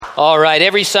All right,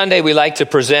 every Sunday we like to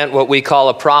present what we call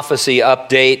a prophecy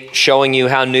update, showing you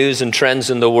how news and trends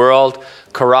in the world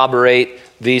corroborate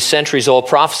these centuries-old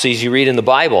prophecies you read in the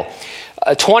Bible.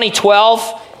 2012,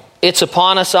 it's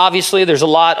upon us, obviously. There's a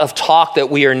lot of talk that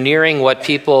we are nearing what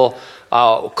people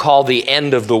call the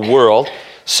end of the world.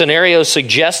 Scenarios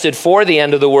suggested for the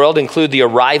end of the world include the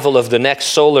arrival of the next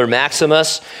solar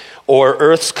maximus, or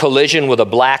Earth's collision with a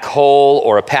black hole,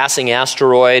 or a passing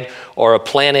asteroid, or a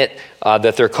planet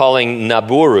that they're calling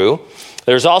Nibiru.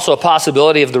 There's also a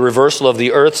possibility of the reversal of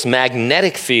the Earth's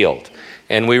magnetic field.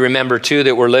 And we remember, too,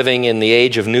 that we're living in the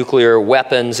age of nuclear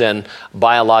weapons and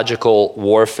biological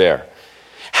warfare.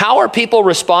 How are people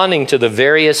responding to the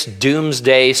various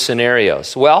doomsday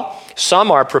scenarios? Well,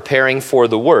 some are preparing for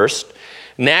the worst.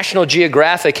 National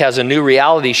Geographic has a new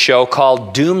reality show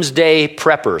called Doomsday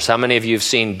Preppers. How many of you have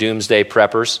seen Doomsday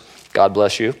Preppers? God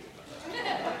bless you.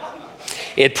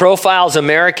 It profiles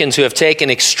Americans who have taken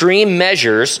extreme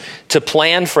measures to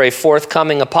plan for a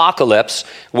forthcoming apocalypse,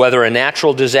 whether a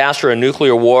natural disaster, a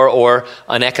nuclear war, or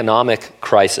an economic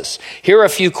crisis. Here are a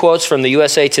few quotes from the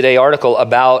USA Today article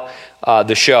about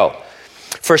the show.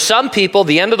 For some people,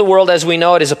 the end of the world as we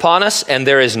know it is upon us, and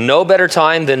there is no better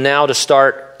time than now to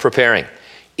start preparing.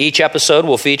 Each episode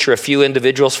will feature a few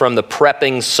individuals from the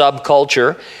prepping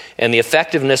subculture, and the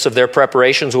effectiveness of their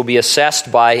preparations will be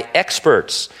assessed by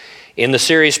experts. In the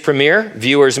series premiere,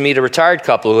 viewers meet a retired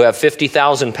couple who have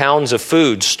 50,000 pounds of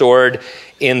food stored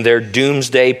in their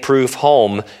doomsday-proof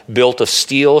home built of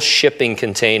steel shipping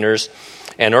containers,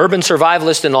 an urban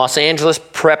survivalist in Los Angeles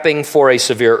prepping for a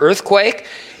severe earthquake,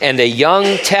 and a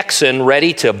young Texan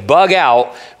ready to bug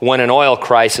out when an oil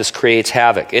crisis creates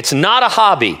havoc. It's not a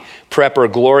hobby,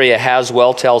 prepper Gloria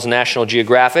Haswell tells National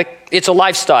Geographic. It's a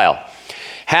lifestyle.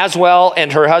 Haswell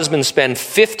and her husband spend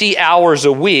 50 hours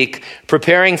a week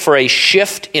preparing for a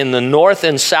shift in the North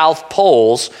and South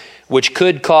poles, which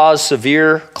could cause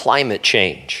severe climate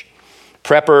change.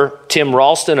 Prepper Tim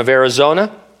Ralston of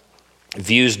Arizona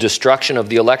views destruction of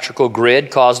the electrical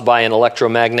grid caused by an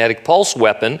electromagnetic pulse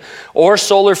weapon or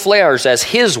solar flares as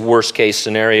his worst-case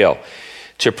scenario.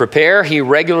 To prepare, he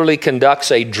regularly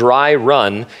conducts a dry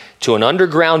run to an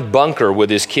underground bunker with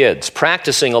his kids.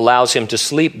 Practicing allows him to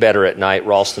sleep better at night,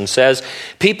 Ralston says.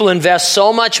 People invest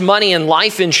so much money in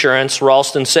life insurance,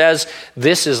 Ralston says.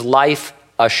 This is life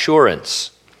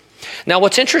assurance. Now,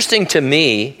 what's interesting to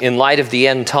me, in light of the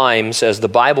end times, as the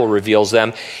Bible reveals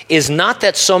them, is not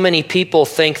that so many people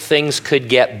think things could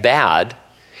get bad.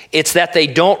 It's that they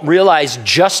don't realize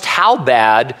just how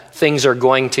bad things are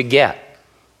going to get.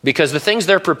 Because the things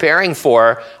they're preparing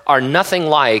for are nothing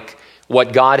like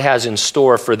what God has in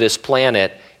store for this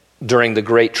planet during the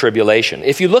Great Tribulation.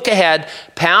 If you look ahead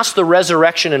past the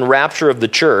resurrection and rapture of the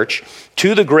church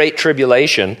to the Great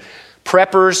Tribulation,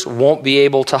 preppers won't be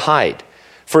able to hide.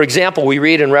 For example, we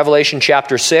read in Revelation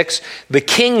chapter 6, the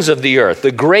kings of the earth,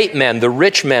 the great men, the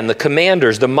rich men, the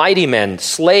commanders, the mighty men,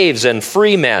 slaves and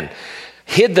free men,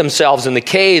 hid themselves in the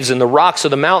caves and the rocks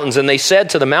of the mountains. And they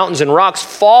said to the mountains and rocks,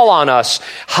 fall on us,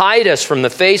 hide us from the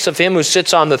face of him who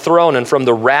sits on the throne and from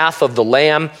the wrath of the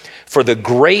Lamb. For the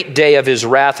great day of his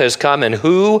wrath has come, and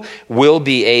who will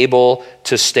be able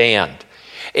to stand?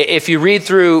 If you read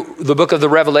through the book of the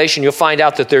Revelation, you'll find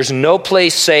out that there's no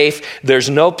place safe, there's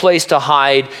no place to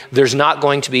hide, there's not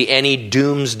going to be any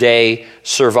doomsday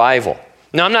survival.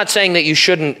 Now, I'm not saying that you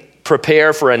shouldn't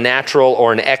prepare for a natural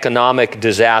or an economic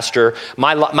disaster.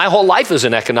 My whole life is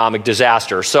an economic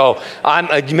disaster, so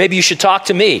maybe you should talk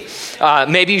to me.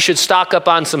 Maybe you should stock up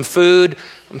on some food.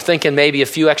 I'm thinking maybe a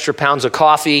few extra pounds of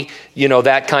coffee,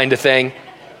 that kind of thing.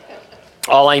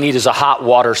 All I need is a hot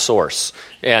water source,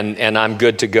 and I'm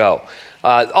good to go.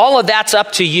 All of that's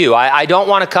up to you. I don't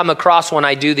want to come across when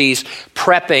I do these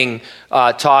prepping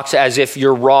talks as if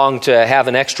you're wrong to have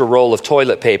an extra roll of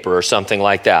toilet paper or something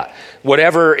like that.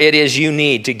 Whatever it is you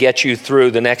need to get you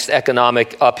through the next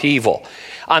economic upheaval.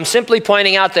 I'm simply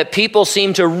pointing out that people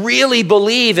seem to really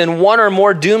believe in one or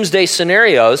more doomsday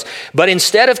scenarios, but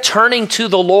instead of turning to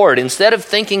the Lord, instead of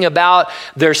thinking about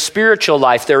their spiritual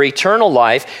life, their eternal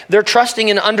life, they're trusting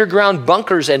in underground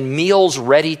bunkers and meals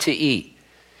ready to eat.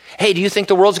 Hey, do you think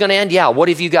the world's going to end? Yeah, what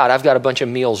have you got? I've got a bunch of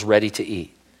meals ready to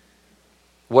eat.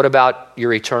 What about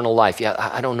your eternal life? Yeah,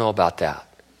 I don't know about that.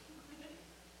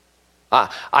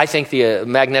 I think the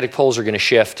magnetic poles are going to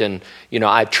shift, and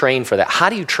I've trained for that. How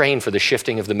do you train for the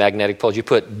shifting of the magnetic poles? You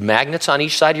put magnets on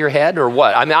each side of your head, or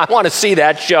what? I want to see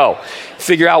that show.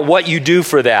 Figure out what you do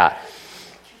for that.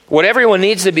 What everyone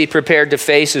needs to be prepared to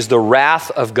face is the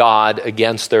wrath of God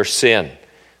against their sin.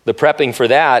 The prepping for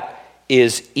that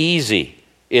is easy.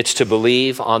 It's to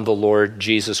believe on the Lord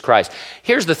Jesus Christ.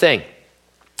 Here's the thing.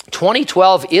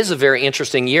 2012 is a very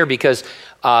interesting year because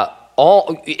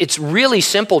it's really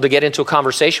simple to get into a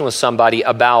conversation with somebody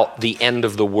about the end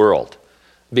of the world,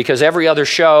 because every other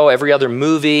show, every other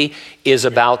movie is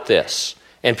about this.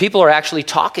 And people are actually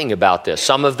talking about this.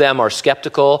 Some of them are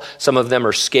skeptical, some of them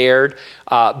are scared.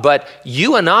 But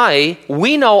you and I,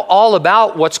 we know all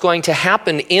about what's going to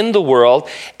happen in the world,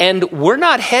 and we're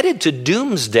not headed to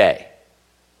doomsday.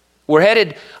 We're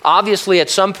headed, obviously, at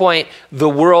some point, the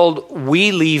world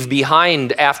we leave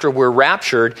behind after we're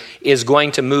raptured is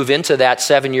going to move into that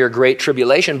 7-year Great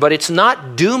Tribulation. But it's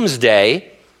not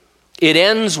doomsday. It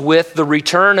ends with the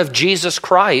return of Jesus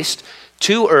Christ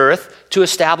to earth to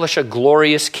establish a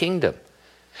glorious kingdom.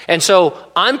 And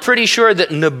so I'm pretty sure that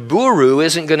Nibiru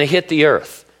isn't going to hit the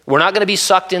earth. We're not going to be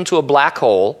sucked into a black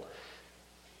hole.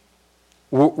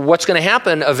 What's going to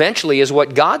happen eventually is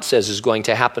what God says is going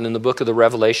to happen in the book of the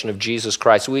Revelation of Jesus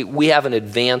Christ. We have an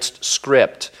advanced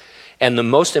script, and the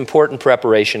most important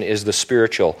preparation is the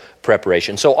spiritual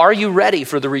preparation. So are you ready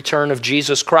for the return of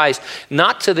Jesus Christ?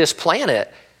 Not to this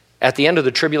planet at the end of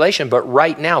the tribulation, but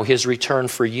right now, his return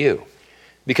for you.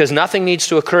 Because nothing needs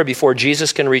to occur before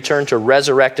Jesus can return to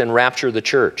resurrect and rapture the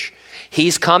church.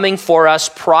 He's coming for us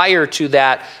prior to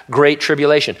that great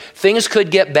tribulation. Things could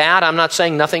get bad. I'm not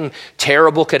saying nothing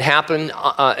terrible could happen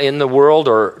in the world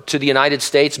or to the United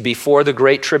States before the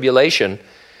great tribulation.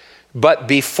 But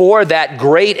before that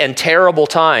great and terrible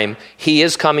time, he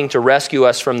is coming to rescue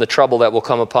us from the trouble that will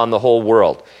come upon the whole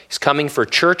world. He's coming for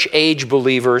church-age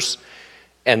believers,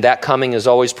 and that coming is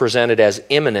always presented as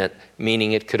imminent,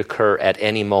 meaning it could occur at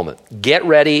any moment. Get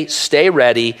ready, stay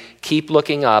ready, keep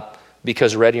looking up,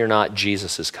 because ready or not,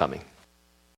 Jesus is coming.